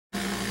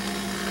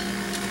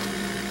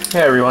Hey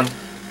everyone,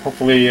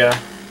 hopefully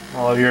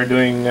all of you are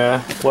doing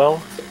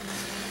well.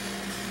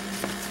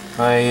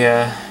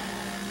 I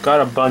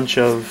got a bunch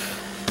of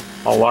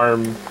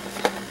alarm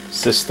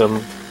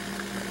system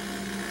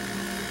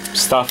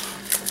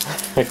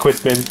stuff,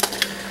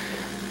 equipment,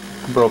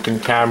 broken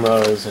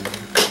cameras and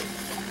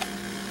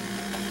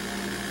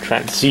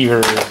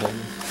transceivers and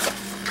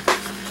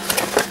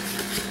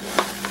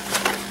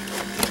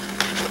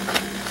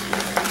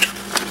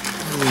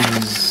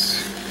these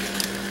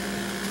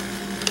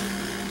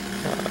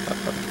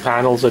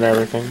panels and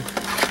everything.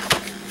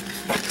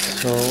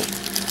 So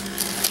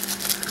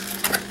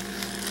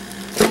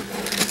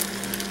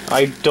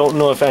I don't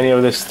know if any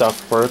of this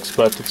stuff works,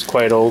 but it's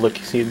quite old. Like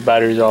you see, the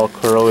batteries are all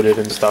corroded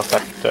and stuff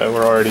that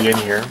were already in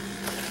here.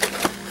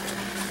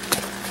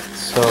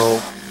 So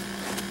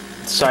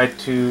decided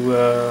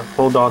to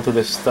hold on to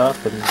this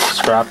stuff and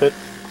scrap it.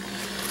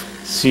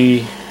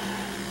 See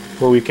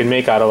what we can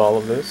make out of all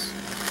of this.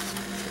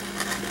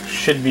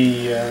 Should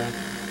be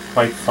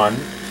quite fun.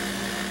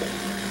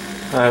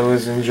 I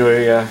always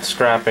enjoy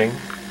scrapping. I'm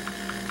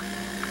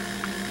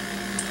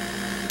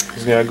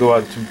just gonna go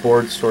out to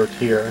board sort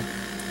here.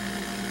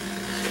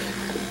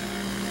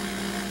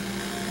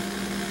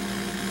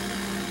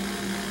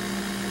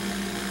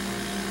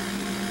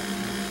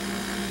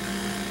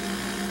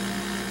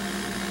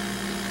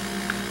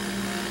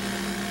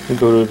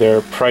 Go to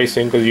their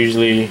pricing, because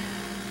usually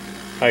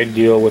I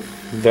deal with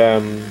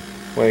them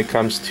when it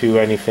comes to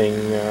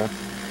anything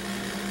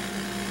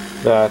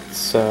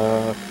that's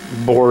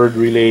board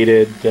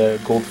related,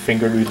 gold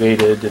finger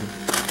related, and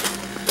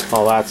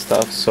all that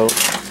stuff. So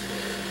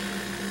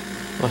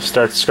I'll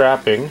start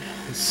scrapping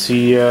and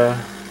see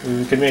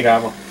we can make. I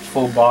have a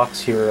full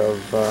box here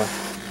of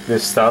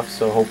this stuff,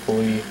 so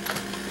hopefully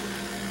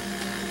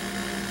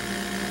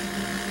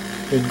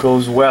it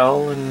goes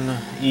well and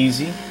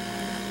easy.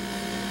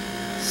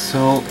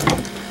 So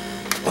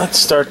let's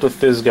start with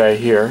this guy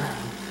here.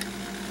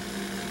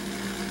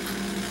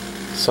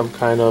 Some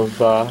kind of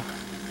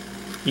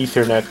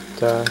Ethernet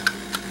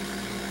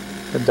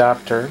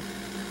adapter.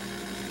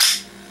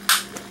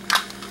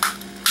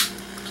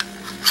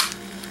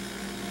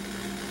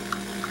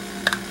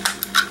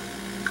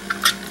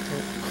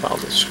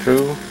 Found the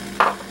screw.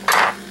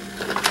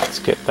 Let's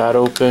get that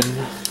open.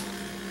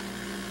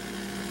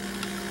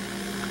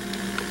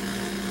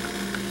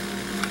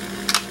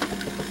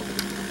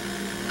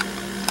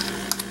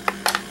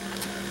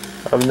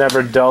 I've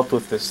never dealt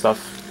with this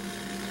stuff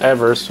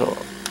ever, so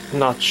I'm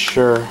not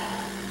sure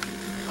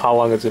how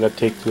long it's going to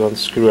take to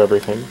unscrew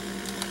everything.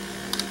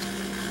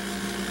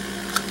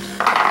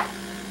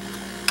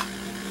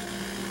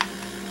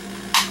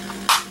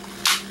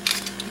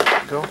 There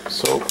we go.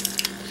 So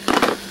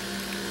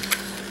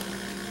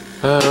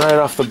right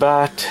off the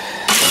bat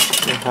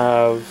we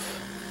have,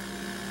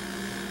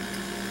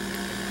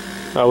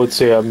 I would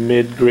say, a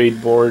mid-grade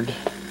board.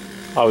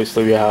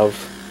 Obviously we have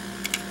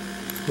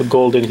the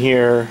gold in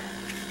here,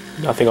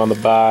 nothing on the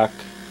back.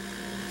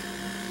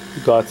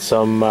 We got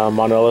some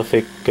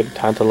monolithic and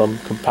tantalum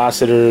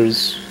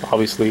capacitors,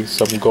 obviously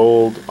some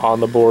gold on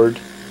the board,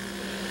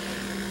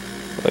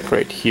 like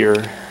right here.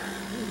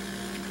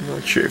 I'm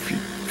not sure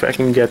if I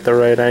can get the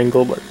right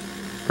angle, but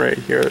right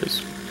here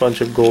there's a bunch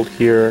of gold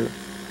here and a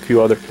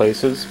few other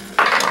places.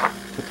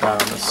 Put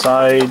that on the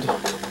side.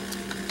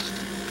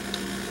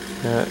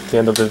 At the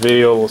end of the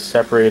video we'll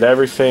separate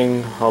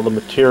everything, all the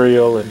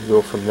material, and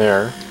go from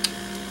there.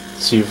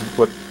 See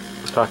what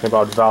we're talking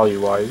about value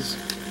wise.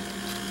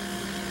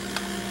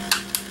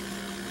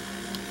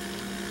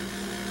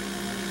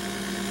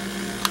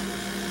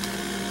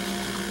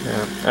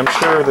 Yeah, I'm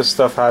sure this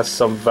stuff has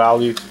some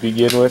value to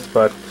begin with,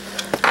 but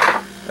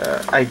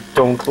I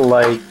don't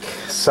like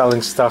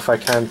selling stuff I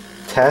can't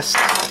test,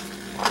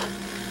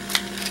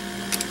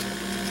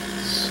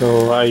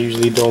 so I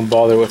usually don't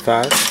bother with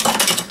that.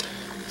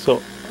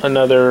 So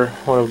another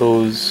one of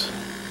those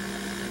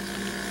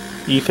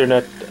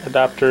Ethernet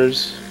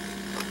adapters.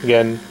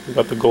 Again, we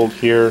got the gold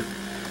here.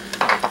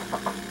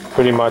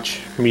 Pretty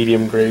much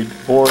medium grade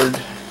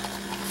board.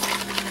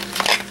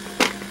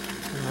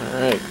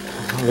 Alright,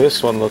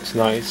 this one looks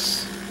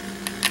nice.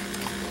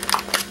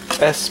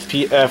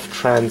 SPF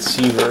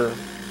transceiver.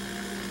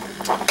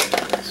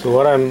 So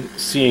what I'm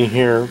seeing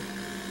here,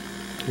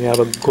 we have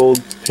a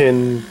gold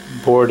pin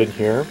board in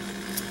here.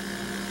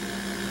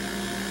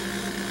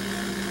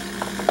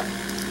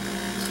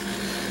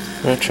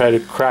 I'm going to try to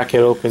crack it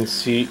open,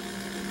 see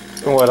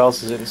what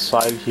else is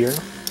inside here,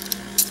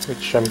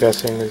 which I'm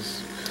guessing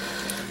is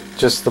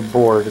just the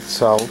board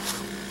itself.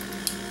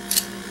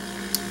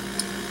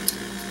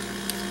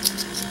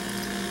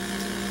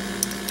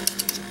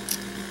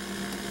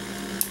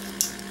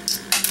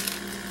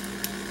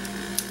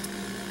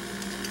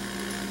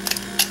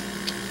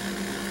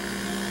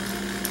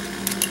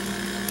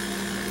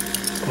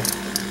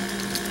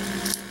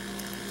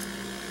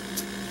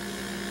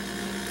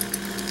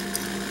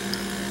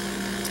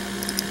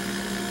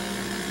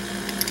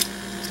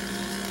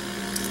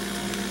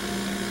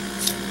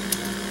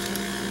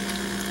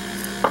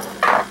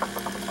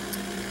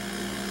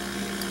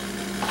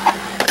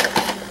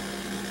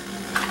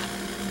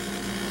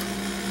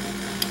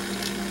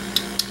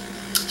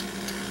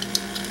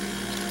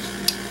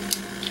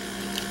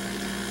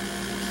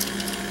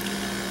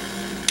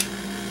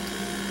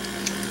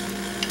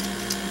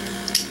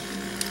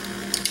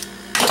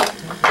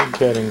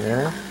 getting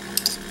there.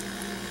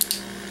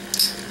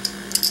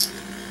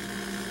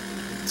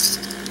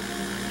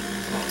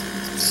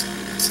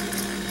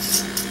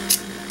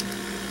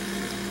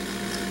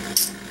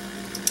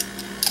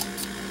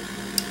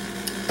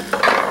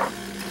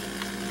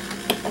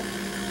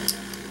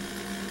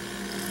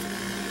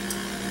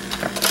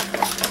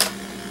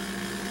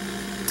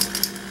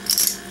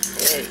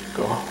 There you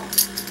go.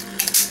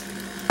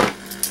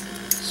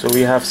 So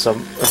we have some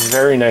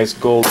very nice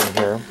gold in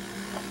here.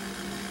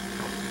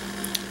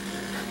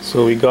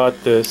 So we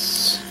got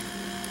this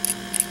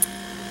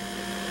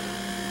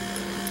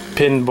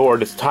pin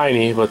board. It's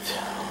tiny, but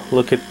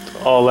look at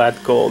all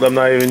that gold. I'm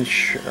not even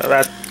sure.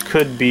 That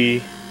could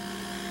be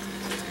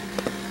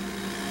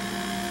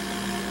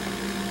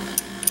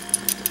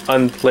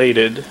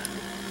unplated.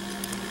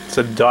 It's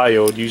a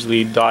diode.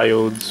 Usually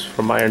diodes,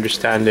 from my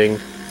understanding,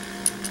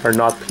 are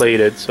not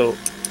plated. So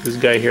this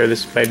guy here,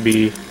 this might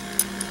be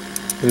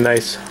a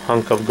nice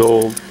hunk of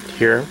gold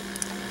here.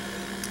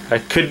 I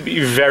could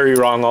be very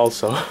wrong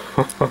also.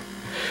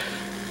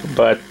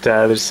 But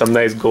there's some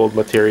nice gold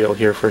material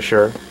here for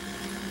sure.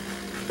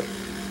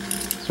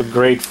 So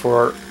great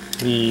for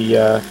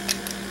the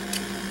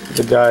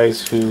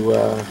guys who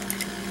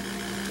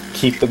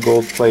keep the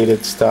gold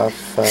plated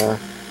stuff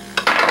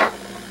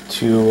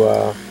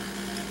to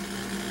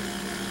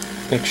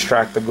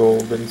extract the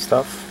gold and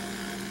stuff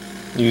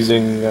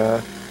using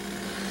the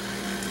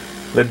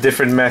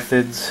different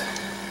methods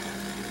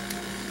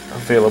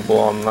available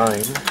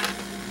online.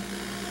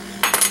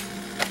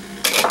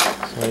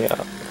 So yeah,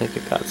 look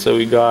at that. So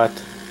we got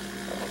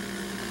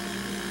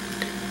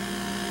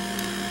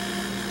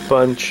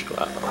bunch.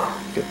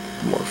 Get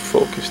more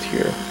focused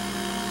here.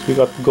 So we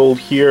got gold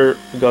here.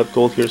 We got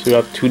gold here. So we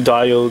got two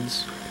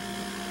diodes.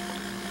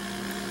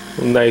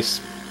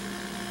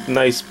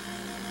 Nice,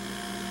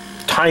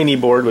 tiny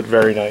board, but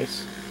very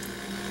nice.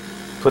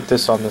 Put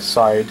this on the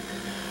side.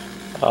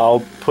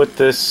 I'd put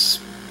this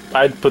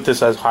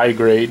as high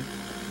grade,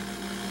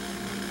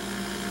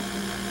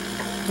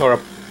 or a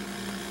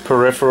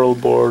peripheral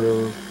board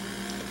or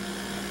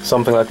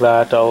something like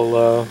that.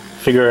 I'll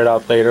figure it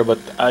out later, but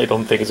I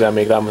don't think it's gonna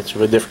make that much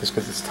of a difference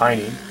because it's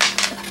tiny.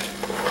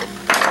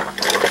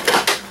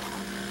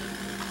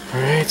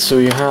 Alright, so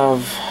you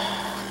have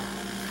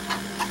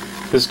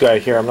this guy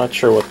here. I'm not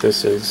sure what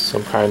this is,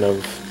 some kind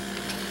of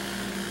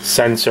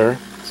sensor.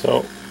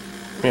 So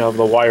we have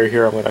the wire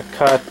here. I'm gonna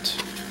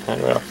cut, and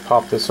we're gonna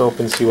pop this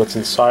open, see what's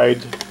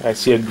inside. I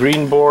see a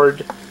green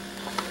board.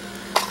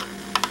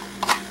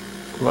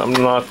 I'm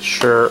not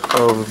sure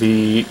of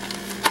the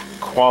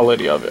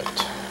quality of it.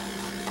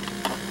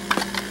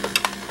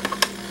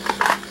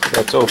 So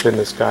let's open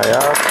this guy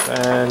up,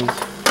 and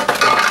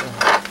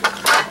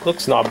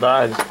looks not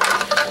bad.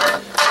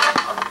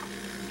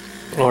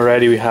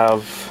 Already we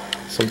have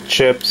some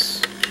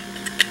chips.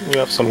 We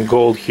have some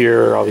gold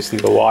here, obviously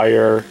the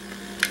wire.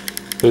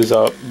 There's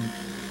a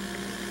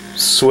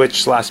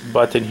switch slash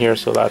button here,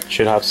 so that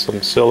should have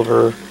some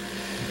silver.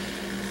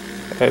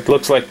 It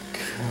looks like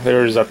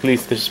there's at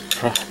least this,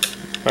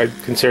 I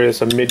consider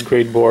this a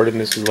mid-grade board, and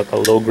this is like a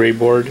low-grade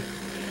board.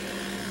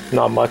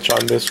 Not much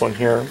on this one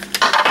here.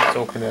 Let's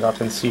open it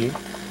up and see.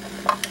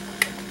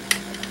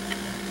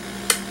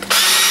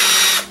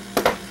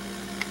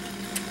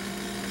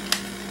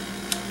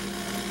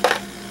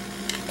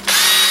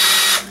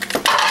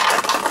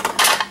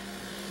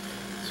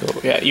 So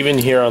yeah, even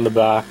here on the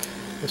back,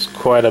 there's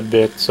quite a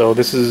bit. So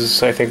this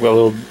is, I think, a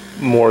little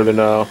more than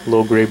a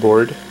low-grade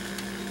board.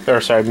 Or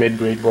sorry,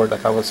 mid-grade board,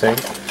 like I was saying.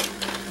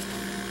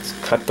 Let's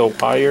cut the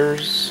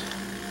wires.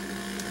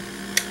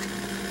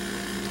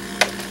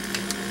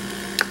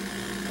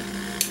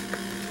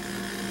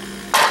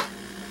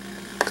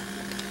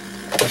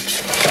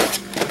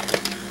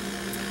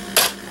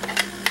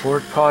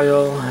 Board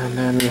pile, and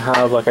then we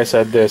have, like I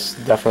said, this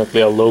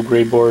definitely a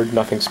low-grade board,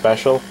 nothing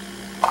special.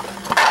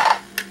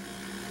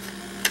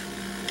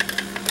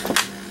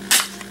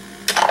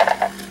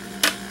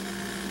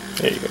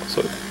 There you go.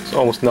 So it's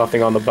almost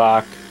nothing on the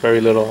back, very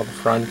little on the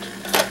front.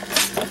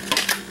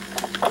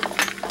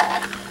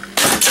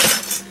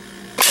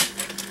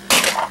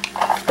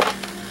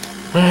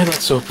 Alright,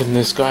 let's open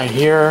this guy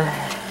here.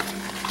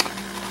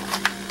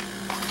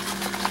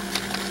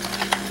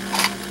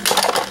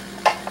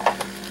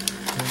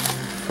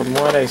 From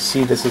what I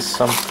see, this is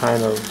some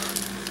kind of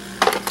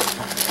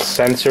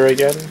sensor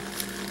again,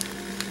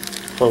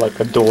 for like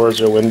the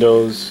doors or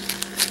windows.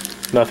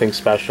 Nothing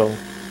special.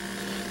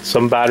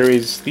 Some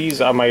batteries,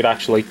 these I might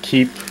actually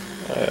keep.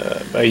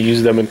 I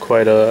use them in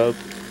quite a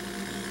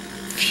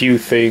few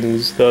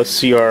things. The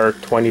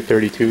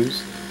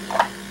CR2032s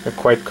are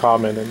quite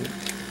common, and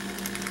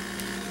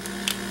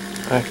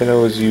I can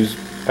always use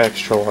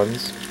extra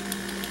ones.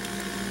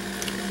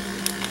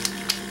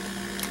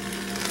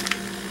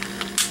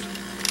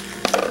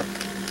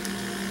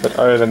 But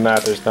other than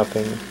that, there's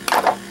nothing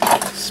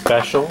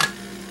special.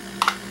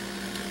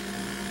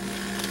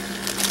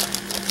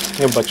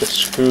 A bunch of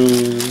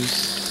screws,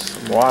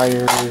 some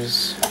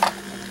wires.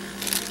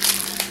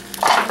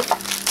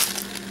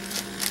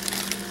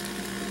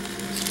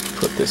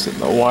 Put this in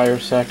the wire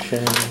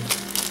section.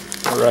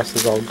 The rest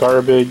is all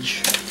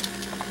garbage.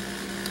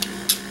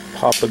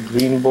 Pop a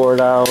green board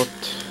out.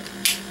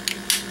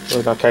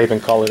 Or I can't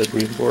even call it a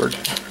green board.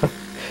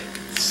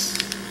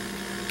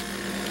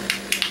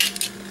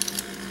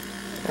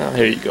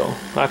 Here you go.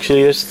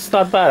 Actually, it's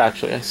not bad.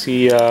 Actually, I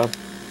see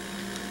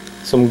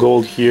some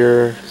gold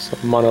here,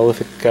 some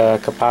monolithic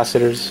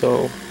capacitors.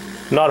 So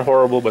not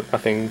horrible, but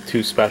nothing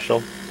too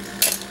special.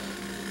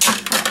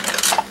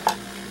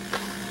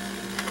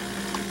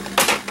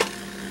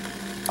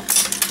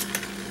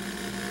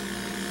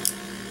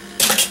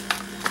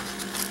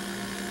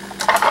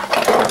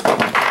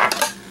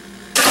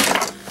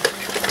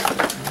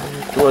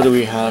 What do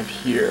we have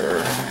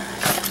here?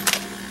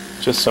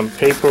 Just some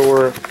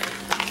paperwork,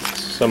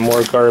 some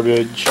more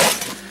garbage.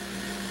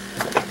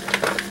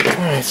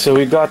 Alright, so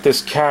we got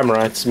this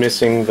camera. It's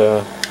missing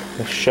the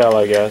shell,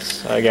 I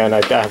guess. Again,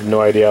 I have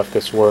no idea if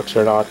this works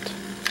or not.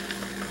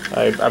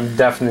 I'm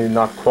definitely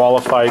not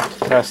qualified to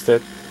test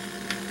it.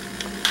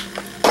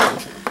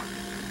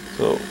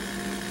 So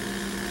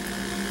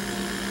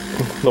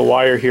the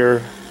wire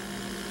here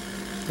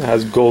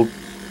has gold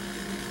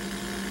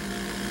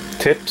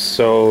tips,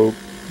 so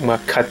I'm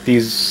gonna cut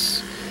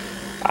these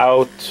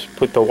out,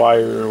 put the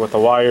wire with the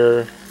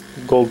wire,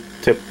 gold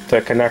tip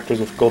connectors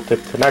with gold tip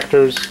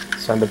connectors,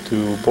 send them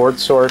to board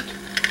sort.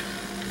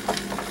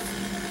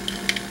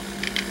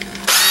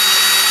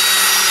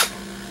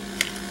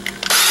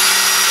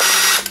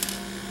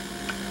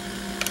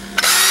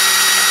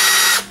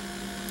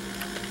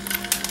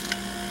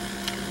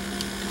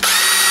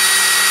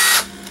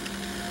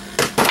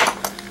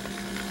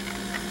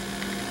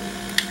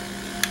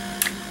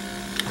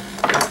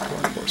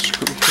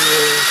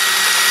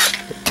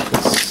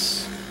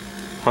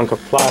 Hunk of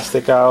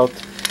plastic out.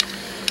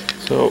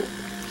 So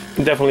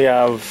definitely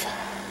have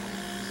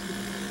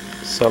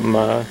some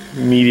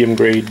medium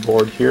grade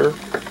board here.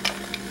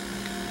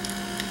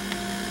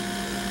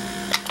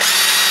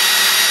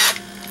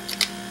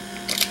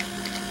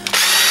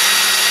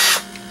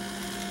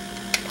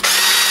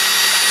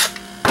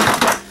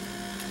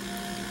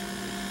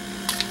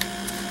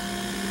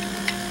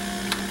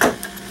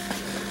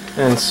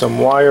 And some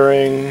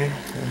wiring,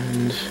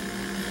 and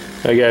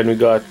again we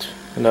got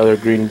another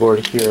green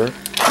board here.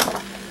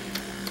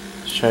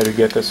 Let's try to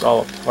get this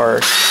all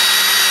apart.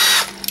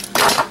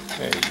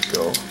 There you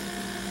go.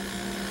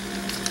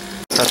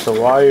 Cut the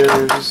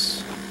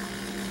wires.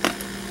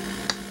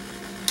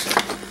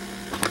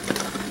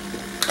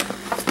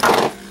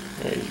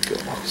 There you go.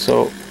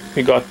 So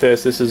we got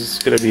this. This is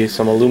going to be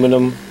some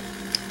aluminum.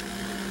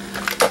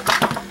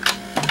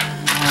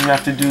 All you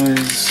have to do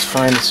is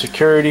find the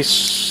security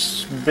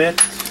bit,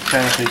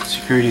 kind of a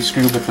security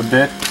screw with the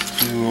bit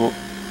to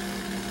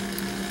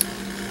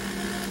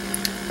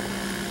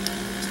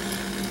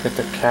get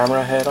the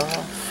camera head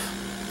off.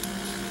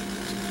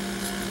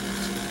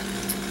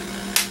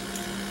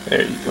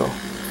 There you go.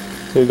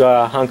 So we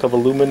got a hunk of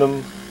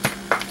aluminum,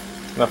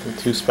 nothing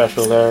too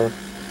special there.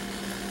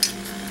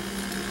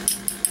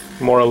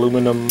 More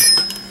aluminum.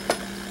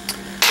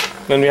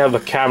 Then we have the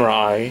camera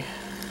eye,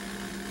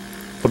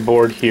 the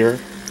board here.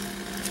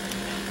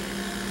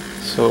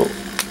 So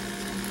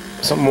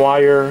some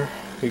wire.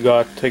 We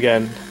got,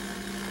 again,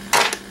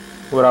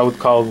 what I would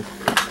call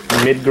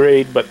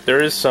mid-grade, but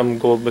there is some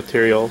gold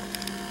material.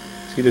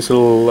 See, this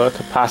little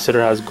capacitor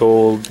has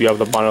gold. You have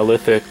the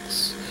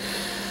monolithics.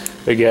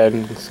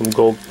 Again, some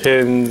gold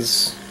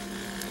pins.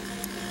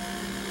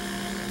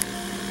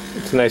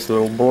 It's a nice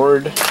little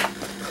board.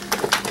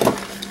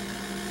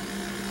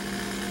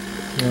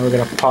 Now we're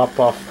gonna pop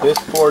off this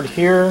board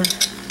here.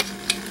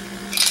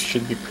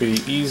 Should be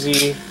pretty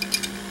easy.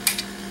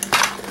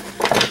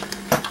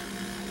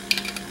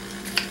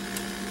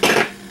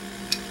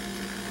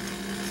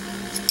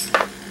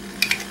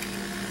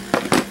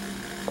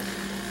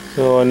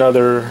 So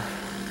another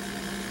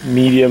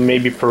medium,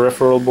 maybe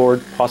peripheral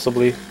board,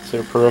 possibly. It's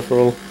a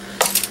peripheral.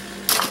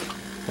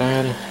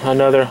 And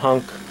another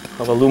hunk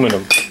of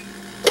aluminum.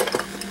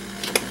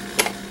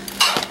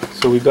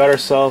 So we got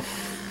ourselves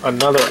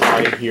another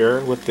eye here,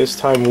 with this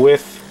time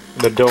with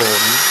the dome.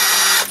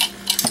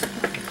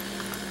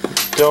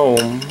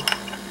 Dome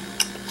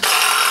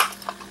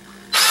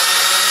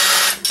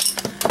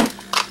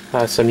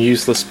has some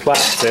useless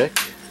plastic,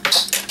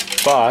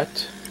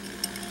 but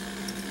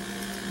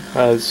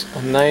has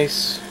a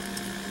nice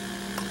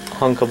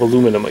hunk of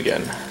aluminum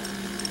again.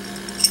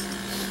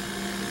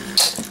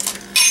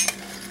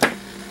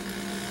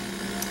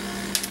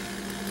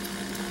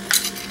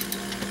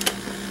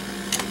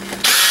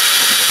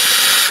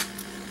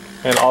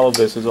 And all of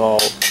this is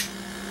all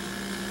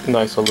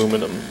nice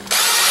aluminum.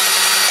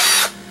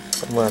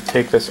 I'm going to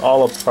take this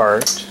all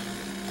apart.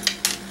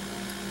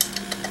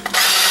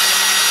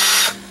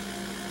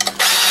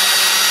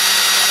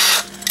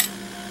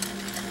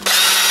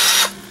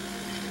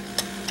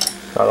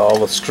 Got all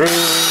the screws.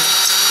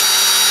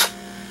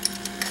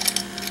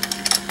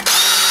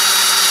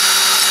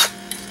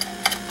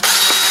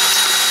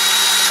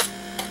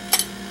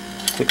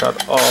 Take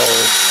out all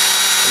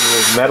the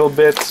little metal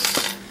bits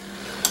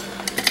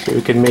so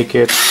we can make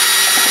it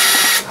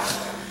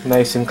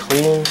nice and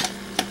clean.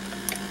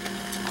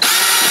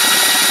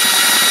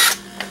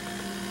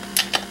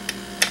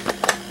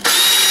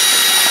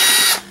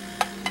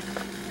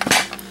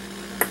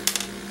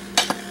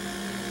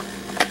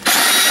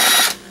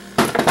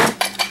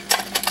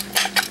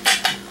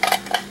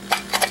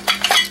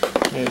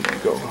 There you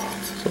go.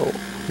 So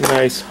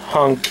nice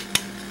hunk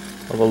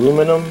of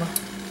aluminum. A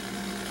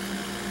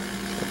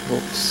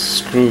little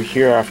screw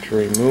here after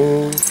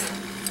remove.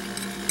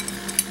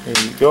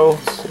 There you go.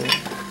 So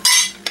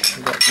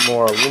we got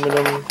more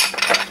aluminum,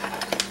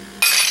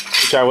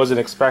 which I wasn't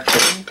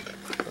expecting,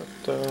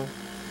 but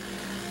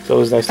it's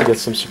always nice to get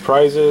some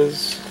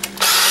surprises.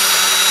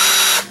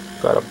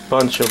 Got a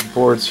bunch of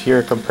boards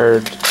here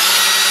compared,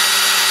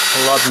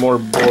 a lot more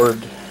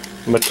board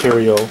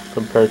material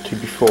compared to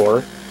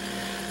before.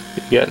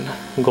 Again,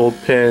 gold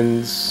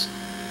pins,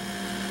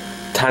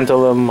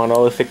 tantalum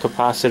monolithic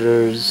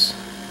capacitors,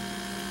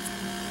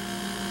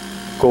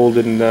 gold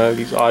in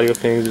these audio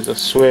things. There's a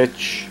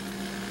switch.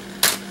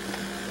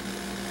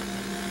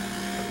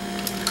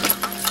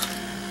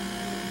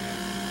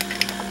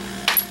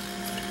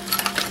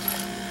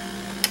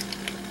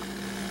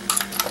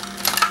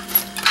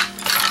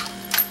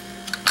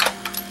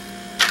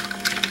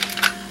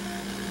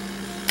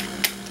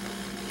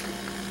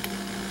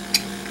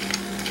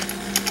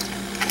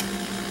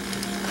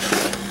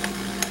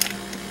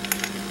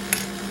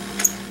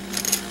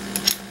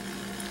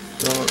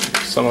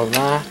 Some of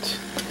that.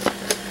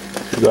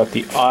 We got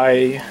the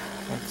eye,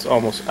 that's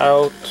almost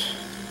out.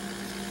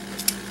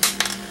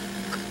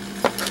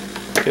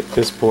 Get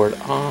this board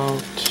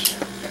out.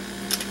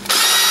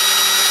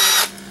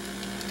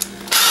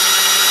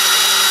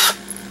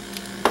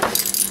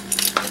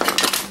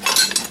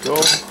 There we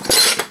go.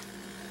 So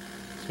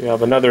we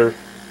have another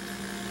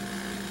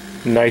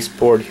nice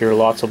board here,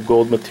 lots of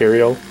gold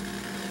material.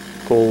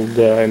 Gold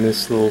in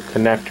this little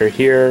connector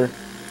here.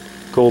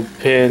 Gold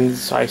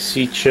pins,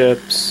 IC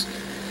chips.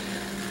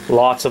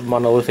 Lots of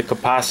monolithic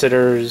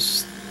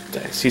capacitors.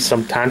 I see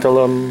some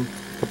tantalum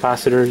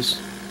capacitors.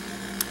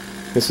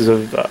 This is a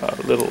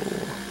little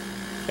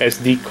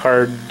SD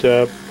card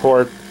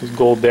port. There's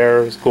gold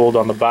there. There's gold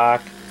on the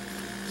back.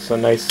 It's a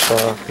nice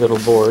little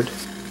board.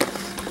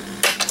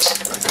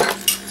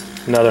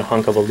 Another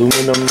hunk of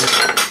aluminum.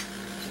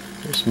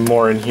 There's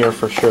more in here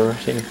for sure.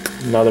 See,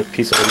 another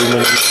piece of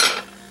aluminum.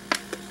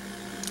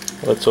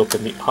 Let's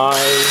open the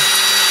eye.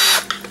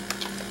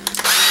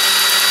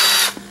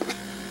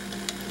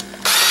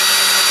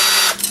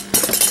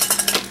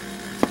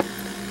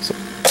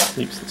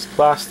 Use this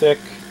plastic.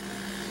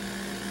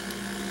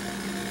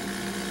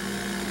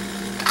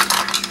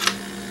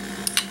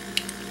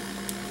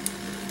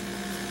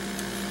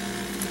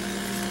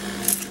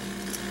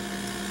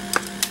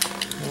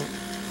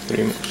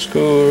 Three more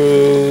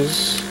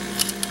screws.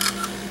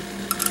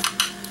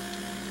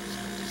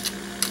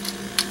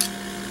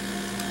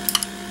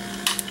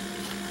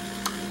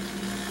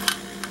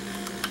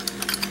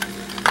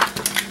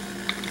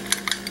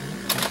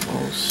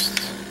 Almost.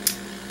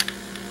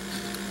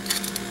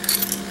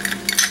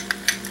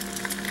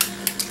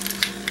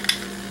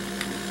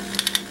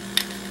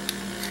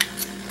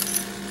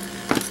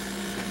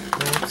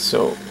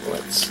 So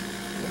let's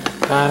get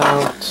that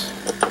out,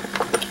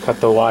 cut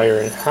the wire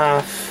in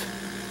half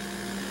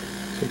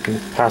so you can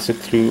pass it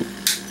through.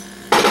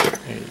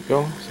 There you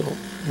go. So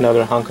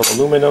another hunk of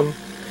aluminum.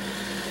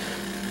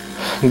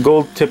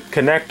 Gold tip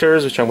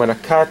connectors, which I'm going to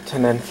cut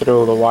and then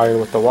throw the wire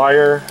with the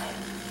wire.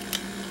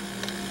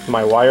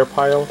 My wire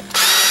pile.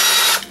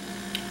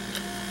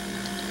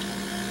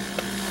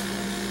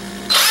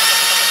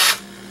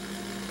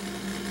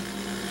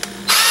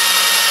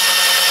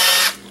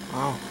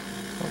 Wow.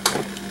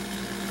 Okay.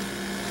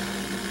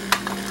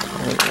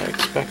 I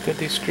expected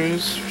these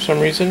screws for some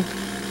reason.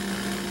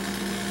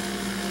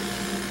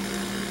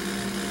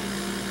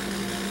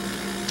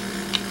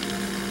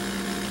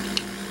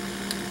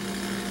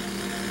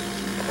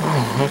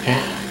 Oh,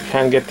 okay.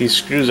 Can't get these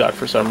screws out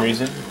for some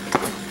reason.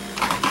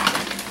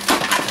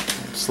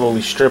 I'm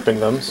slowly stripping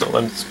them, so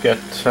let's get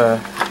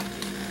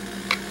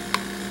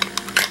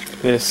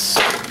this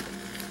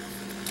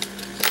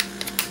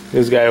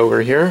guy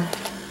over here.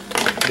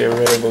 Get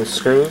rid of those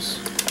screws.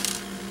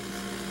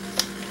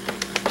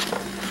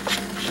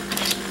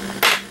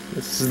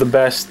 This is the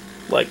best,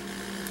 like,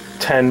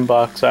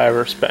 $10 I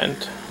ever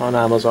spent on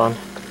Amazon.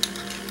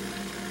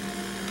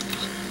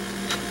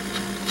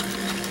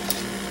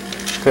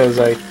 Because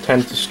I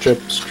tend to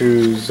strip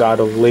screws out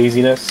of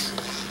laziness.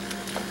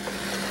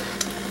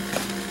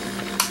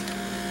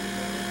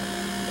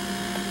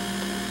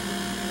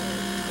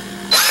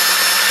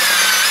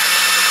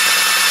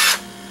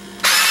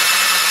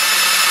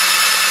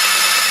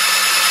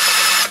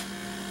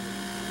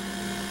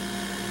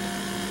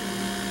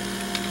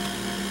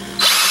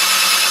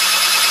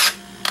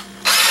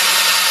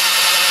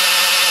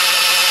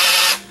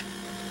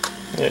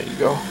 There you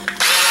go.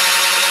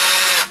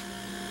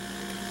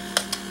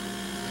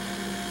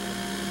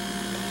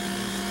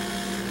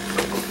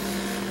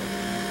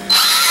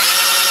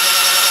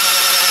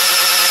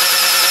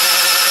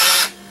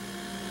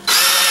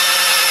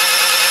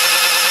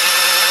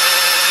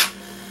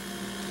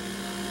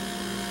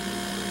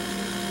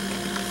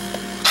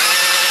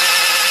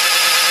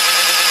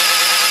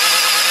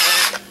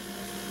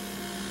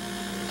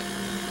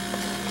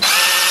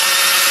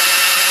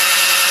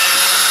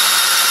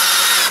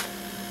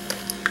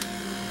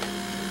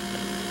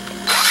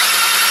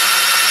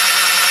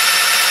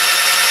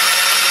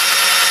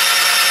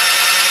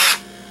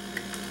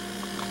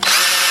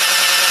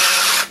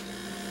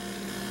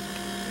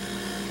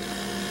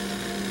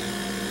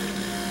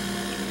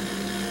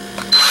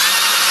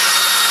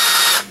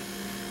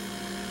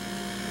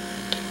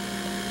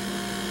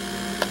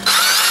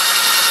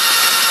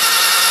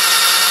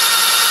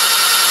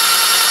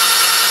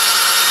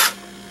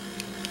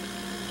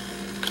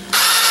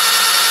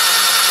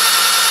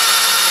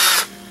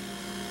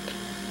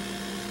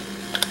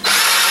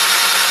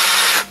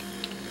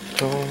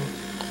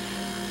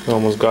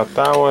 Almost got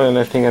that one, and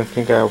I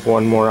think I have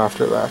one more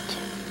after that.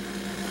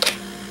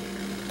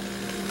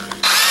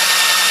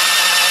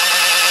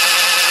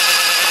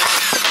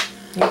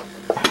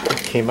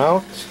 It came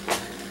out.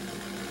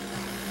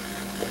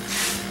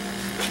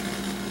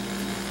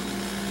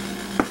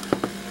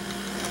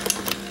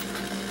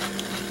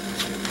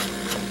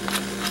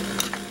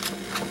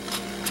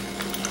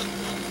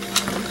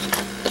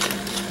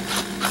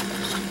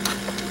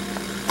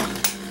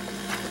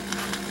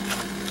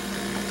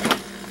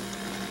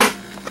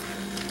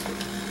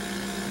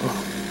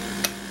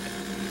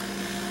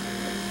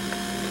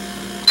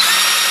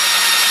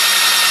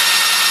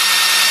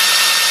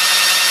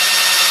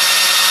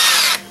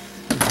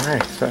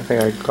 Alright, so I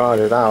think I got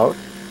it out.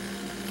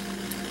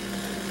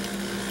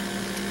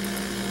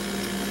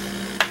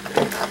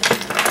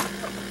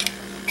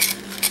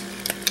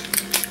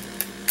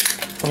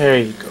 There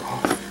you go.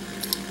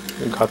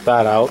 We got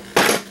that out.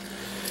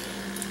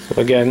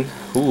 So again,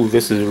 ooh,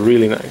 this is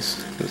really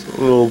nice. There's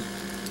a little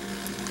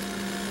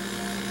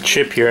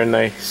chip here, and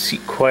I see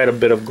quite a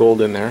bit of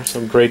gold in there,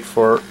 so great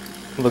for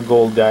the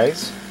gold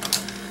guys.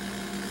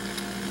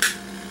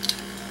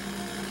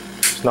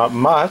 It's not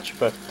much,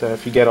 but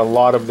if you get a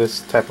lot of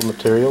this type of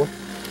material,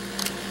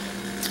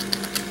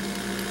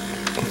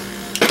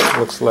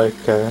 looks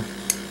like a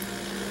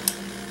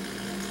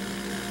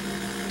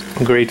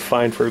great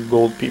find for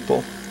gold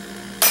people.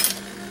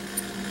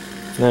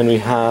 And then we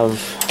have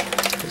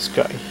this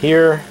guy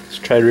here. Let's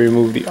try to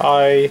remove the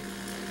eye.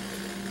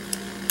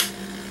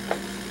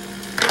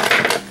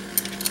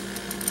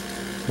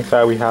 Like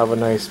that, we have a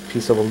nice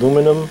piece of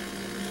aluminum.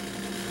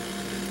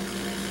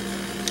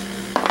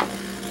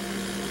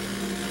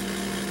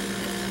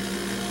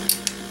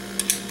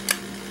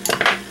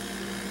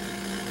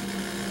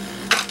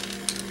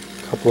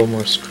 A couple of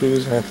more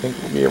screws, and I think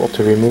we'll be able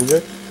to remove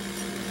it.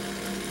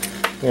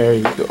 There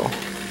you go.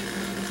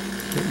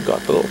 We've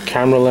got the little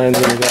camera lens,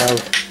 and we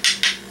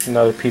have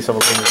another piece of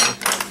aluminum.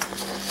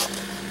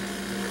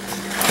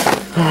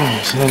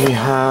 Alright, so then we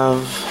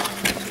have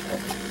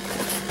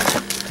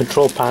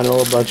control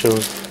panel, a bunch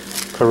of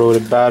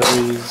corroded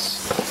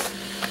batteries.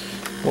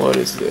 What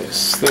is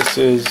this? This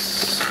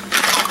is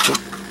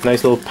a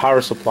nice little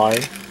power supply.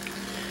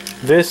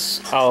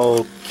 This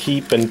I'll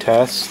keep and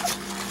test.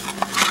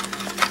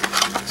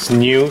 It's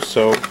new,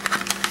 so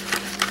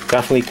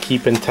definitely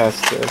keep and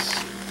test this.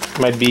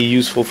 Might be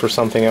useful for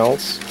something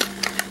else.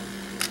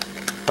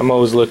 I'm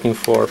always looking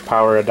for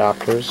power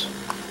adapters.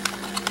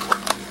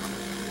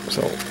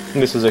 So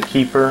this is a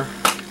keeper.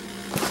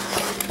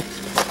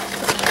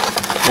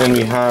 Then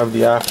we have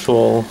the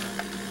actual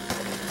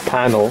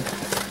panel.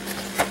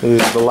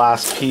 This is the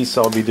last piece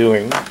I'll be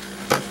doing.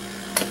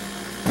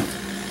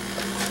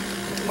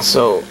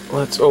 So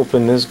let's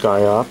open this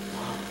guy up.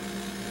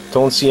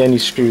 Don't see any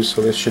screws,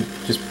 so this should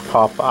just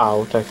pop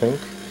out, I think.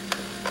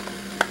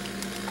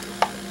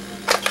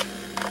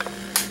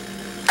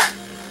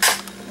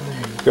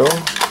 There you go.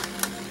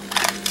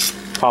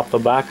 Pop the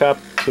back up,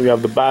 so we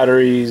have the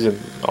batteries and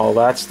all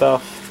that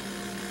stuff.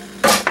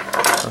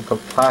 Chunk of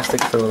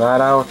plastic, throw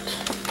that out.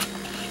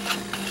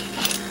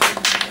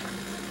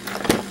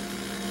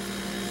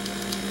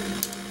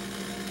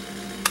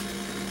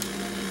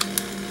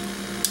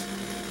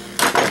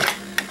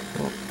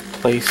 We'll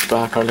place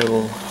back our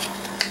little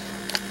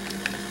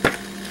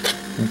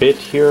bit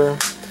here,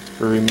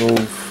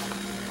 remove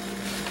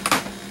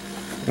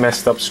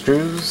messed up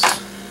screws.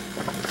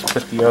 Let's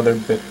put the other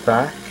bit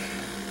back.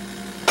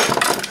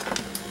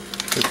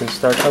 We can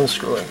start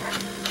unscrewing.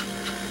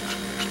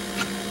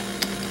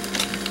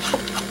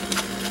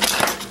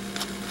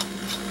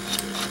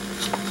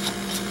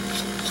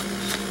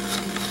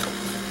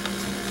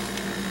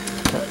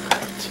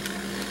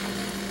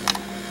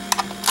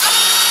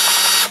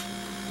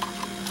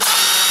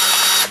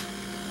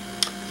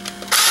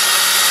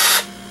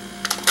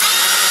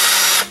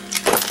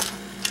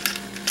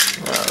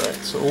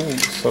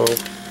 So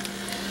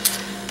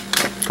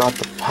got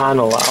the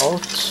panel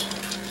out.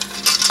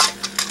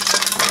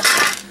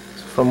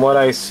 From what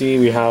I see,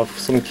 we have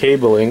some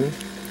cabling.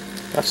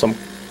 Have some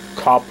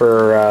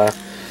copper,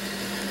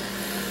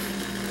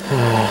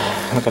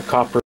 like a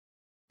copper,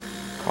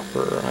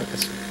 I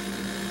guess,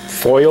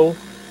 foil.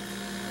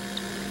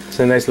 It's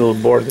a nice little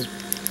board. There's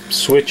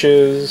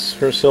switches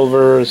for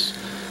silvers,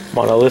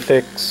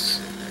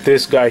 monolithics.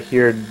 This guy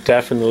here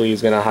definitely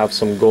is gonna have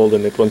some gold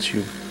in it once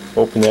you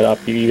open it up.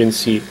 You even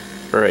see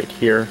right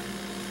here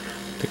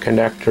the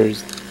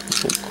connectors,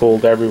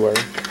 gold everywhere.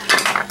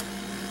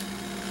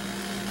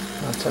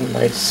 That's a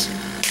nice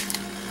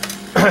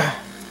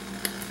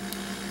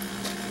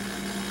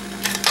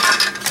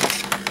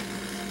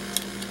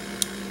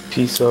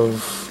piece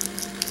of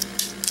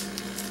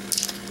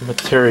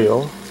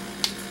material.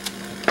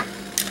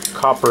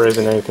 Copper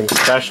isn't anything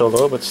special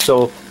though, but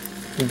still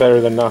better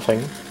than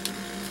nothing.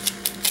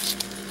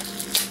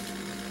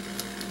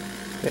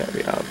 Yeah,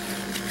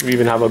 we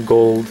even have a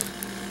gold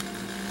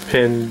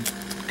pin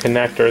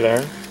connector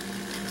there.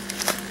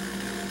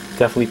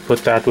 Definitely put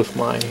that with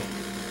my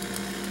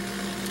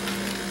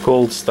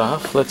gold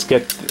stuff. Let's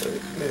get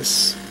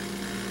this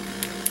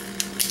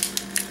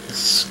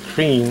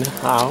screen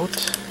out.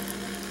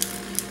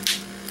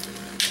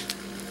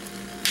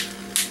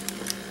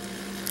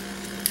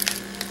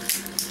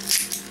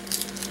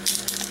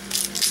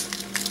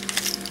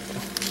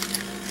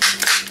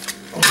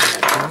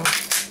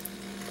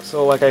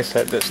 So like I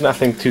said, there's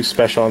nothing too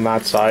special on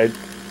that side.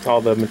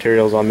 All the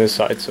materials on this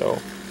side, so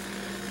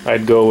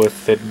I'd go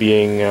with it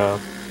being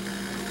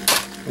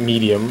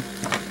medium. I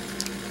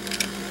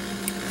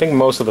think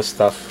most of the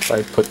stuff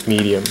I put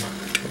medium.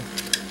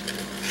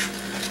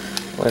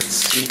 Let's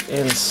see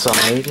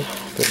inside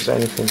if there's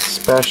anything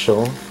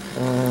special.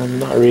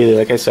 Not really.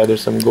 Like I said,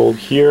 there's some gold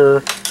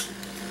here,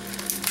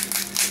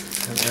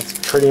 and that's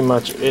pretty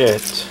much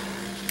it.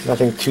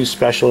 Nothing too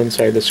special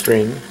inside the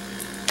screen.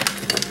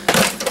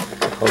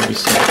 Probably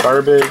some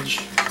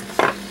garbage.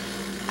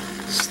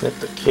 Snip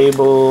the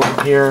cable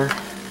here.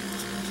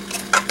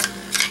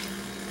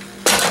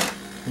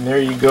 And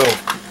there you go.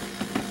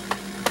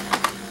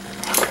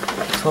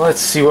 So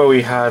let's see what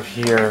we have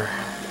here,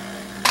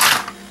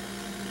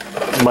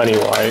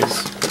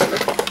 money-wise.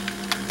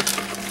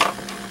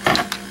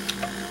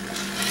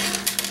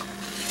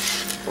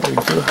 We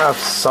do have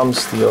some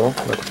steel,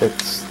 but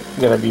it's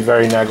going to be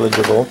very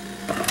negligible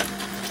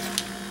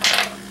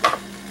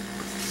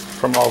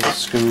from all the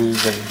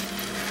screws and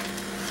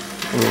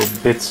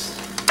little bits.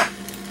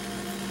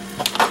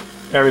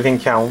 Everything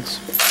counts.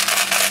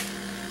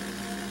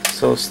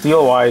 So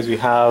steel-wise, we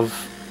have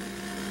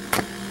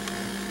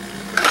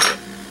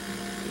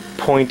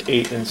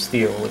 0.8 in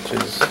steel, which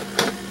is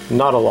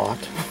not a lot.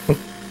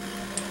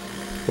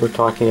 We're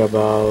talking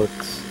about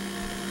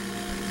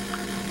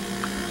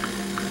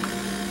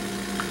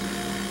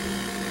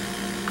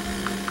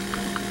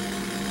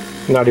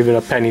not even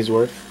a penny's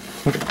worth.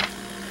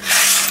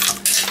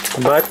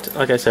 But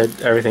like I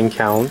said, everything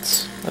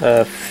counts.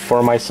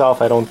 For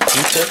myself, I don't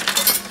keep it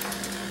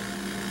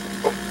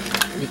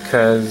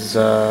because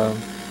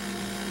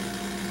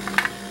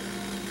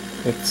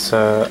it's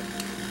I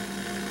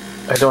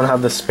don't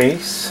have the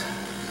space.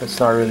 It's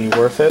not really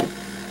worth it.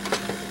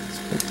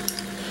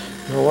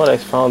 You know what? I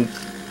found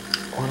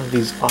one of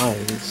these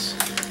eyes.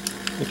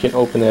 You can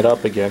open it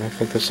up again. I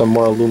think there's some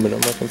more aluminum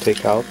I can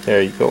take out.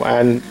 There you go.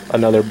 And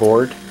another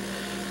board.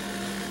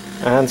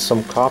 And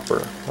some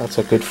copper. That's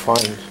a good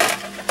find.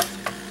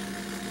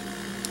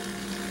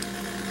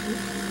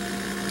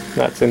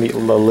 That's in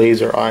the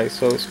laser eye.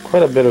 So it's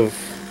quite a bit of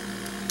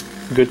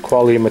good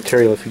quality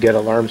material if you get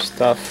alarm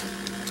stuff.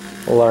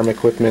 Alarm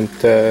equipment.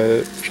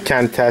 If you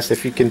can test,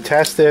 if you can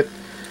test it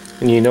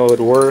and you know it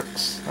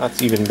works,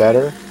 that's even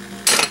better.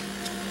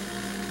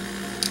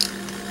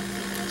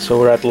 So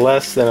we're at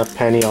less than a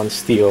penny on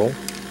steel.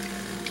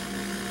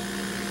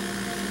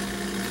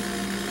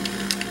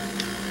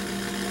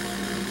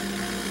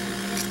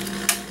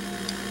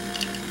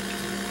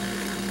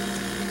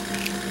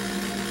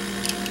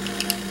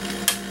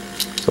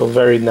 So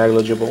very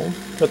negligible,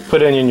 but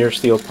put it in your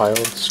steel pile,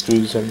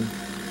 screws and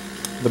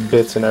the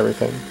bits and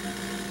everything.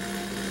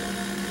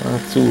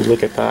 Ooh,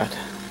 look at that.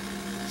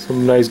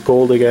 Some nice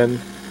gold again.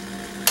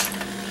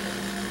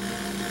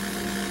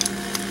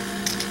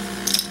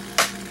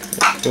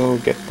 Go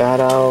get that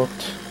out.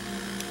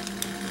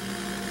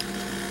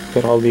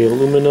 Get all the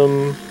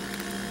aluminum.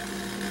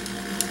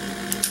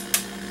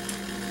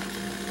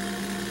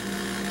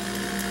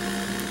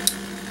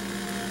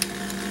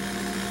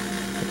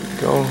 There we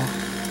go.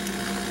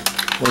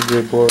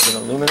 Wood board and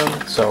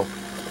aluminum. So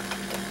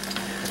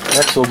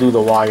next we'll do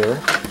the wire.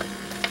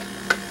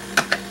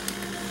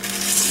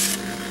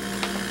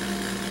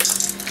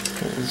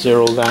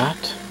 Zero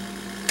that.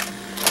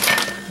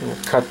 We'll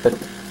cut the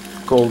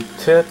gold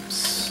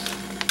tips.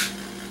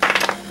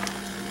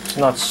 It's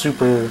not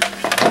super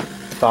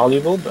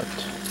valuable, but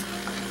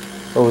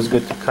always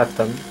good to cut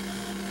them.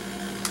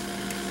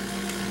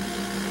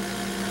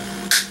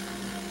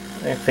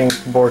 I think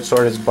Board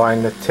Sort is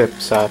buying the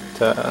tips at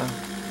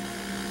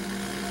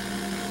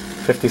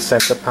 50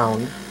 cents a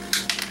pound.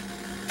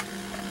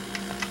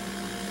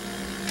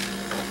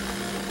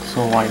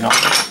 So why not?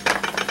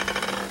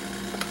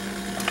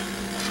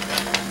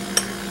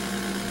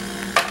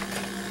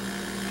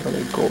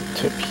 Another gold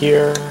tip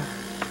here.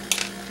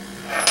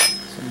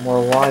 Some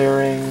more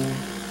wiring.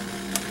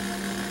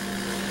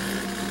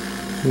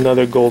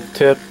 Another gold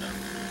tip.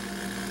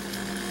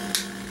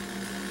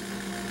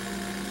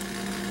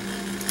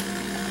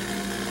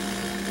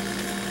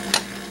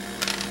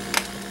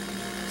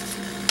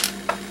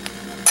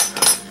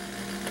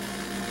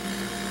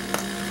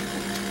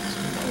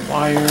 Some more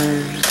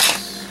wires.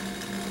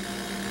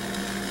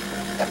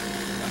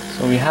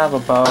 So we have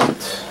about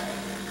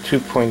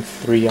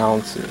 2.3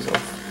 ounces of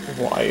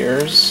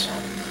wires.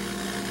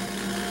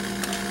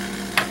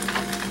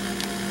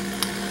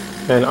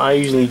 And I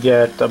usually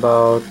get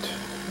about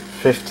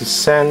 50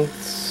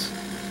 cents.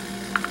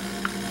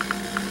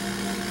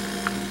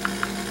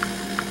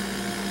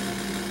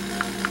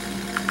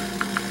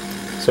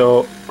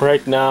 So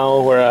right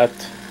now we're at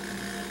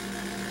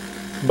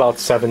about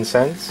 7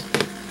 cents.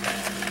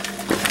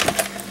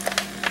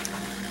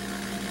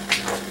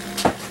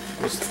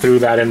 Just threw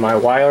that in my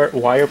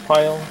wire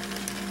pile.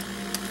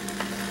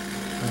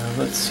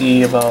 let's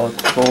see about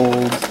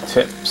gold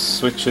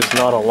tips, which is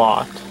not a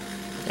lot.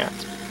 Yeah,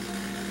 it's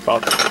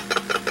about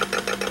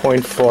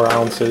 0.4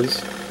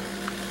 ounces.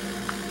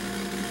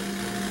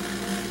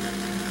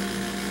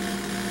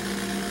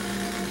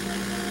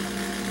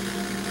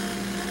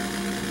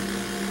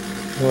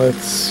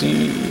 Let's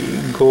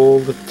see,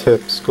 gold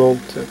tips.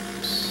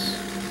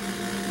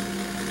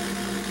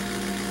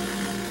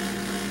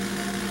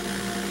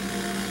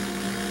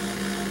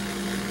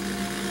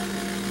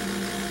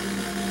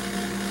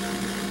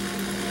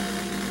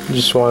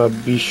 Just want to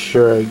be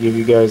sure I give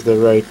you guys the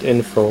right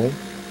info.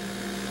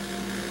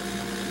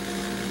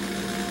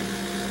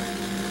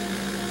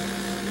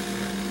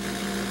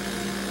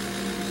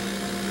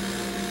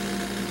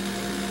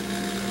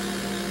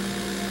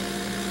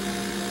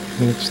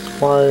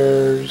 Mixed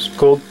wires,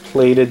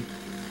 gold-plated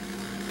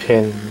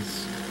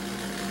pins.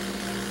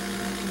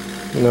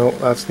 No,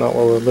 that's not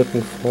what we're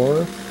looking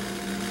for.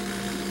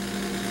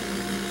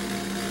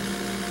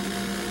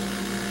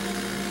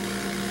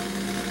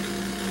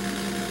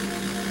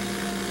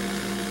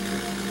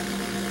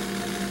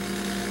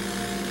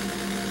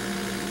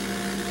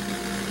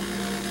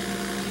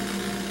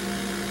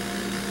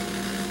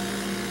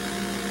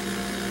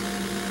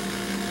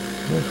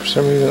 For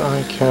some reason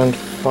I can't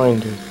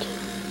find it.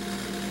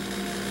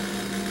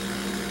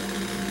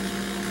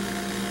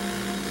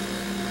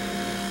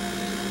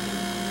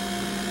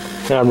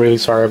 I'm really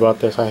sorry about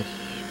this. I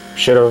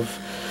should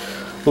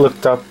have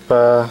looked up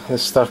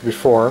this stuff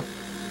before.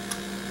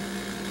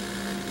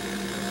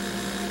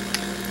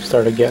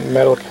 Started getting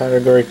metal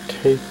category,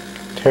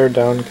 tear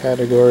down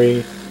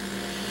category,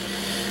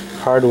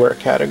 hardware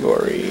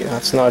category.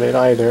 That's not it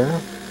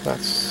either.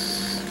 That's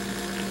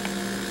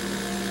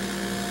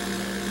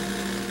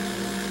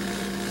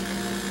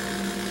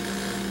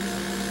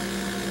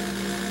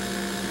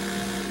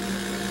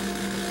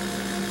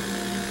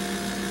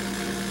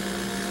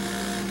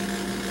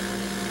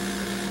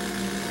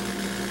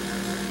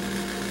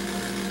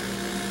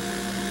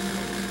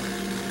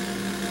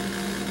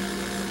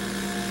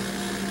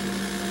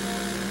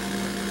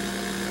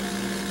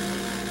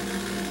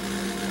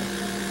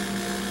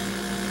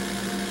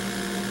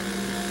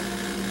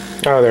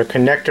oh, they're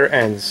connector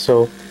ends,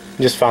 so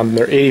just found them.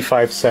 They're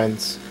 85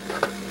 cents.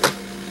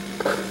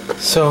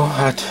 So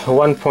at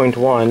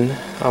 1.1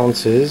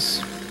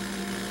 ounces,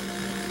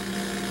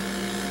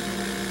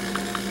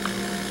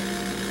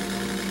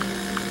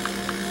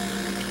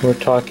 we're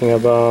talking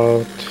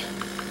about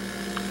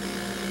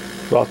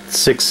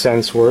 6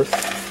 cents worth.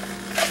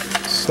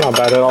 It's not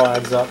bad, it all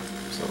adds up.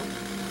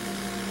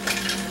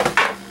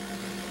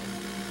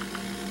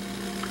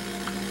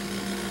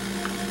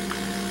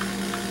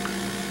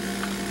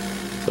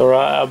 So we're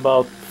at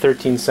about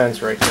 13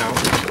 cents right now.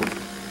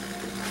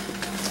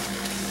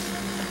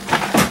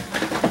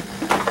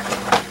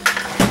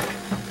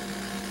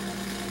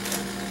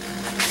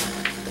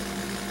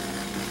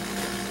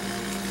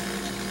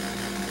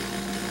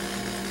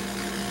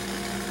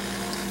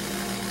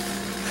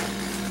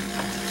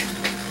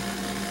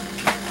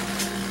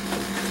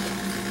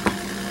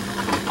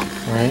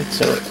 Alright,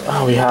 so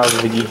we have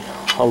the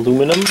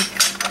aluminum,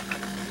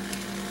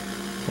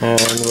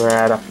 and we're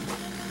at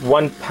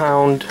 1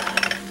 pound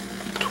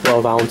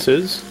 12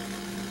 ounces.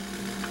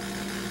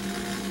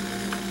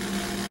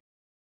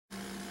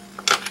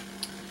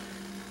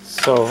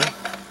 So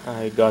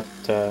I got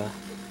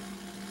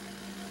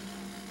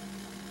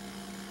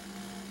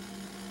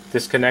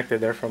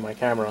disconnected there from my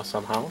camera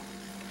somehow.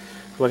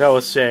 Like I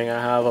was saying,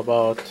 I have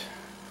about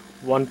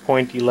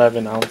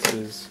 1.11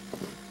 ounces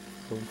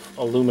of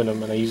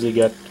aluminum, and I usually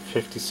get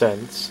 50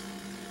 cents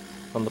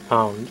on the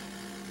pound.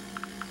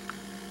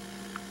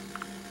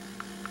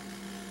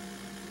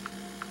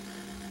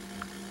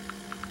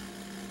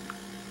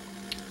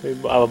 We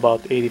have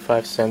about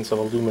 85 cents of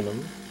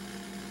aluminum.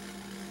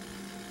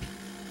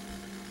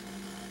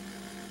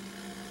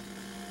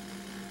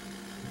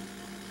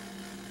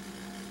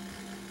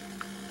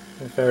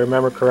 If I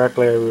remember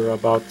correctly, we were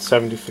about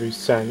 73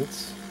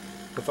 cents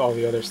with all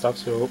the other stuff,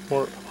 so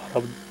more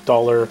about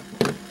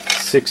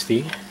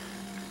 $1.60.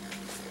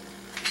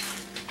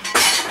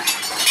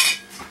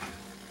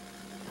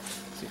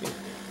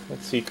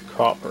 Let's see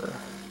copper.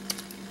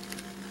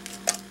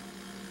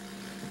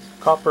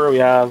 Copper, we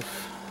have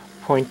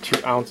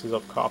 0.2 ounces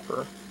of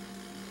copper.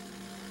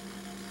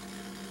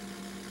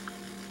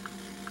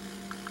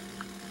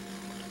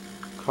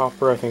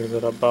 Copper, I think, is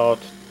at about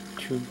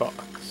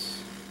 $2.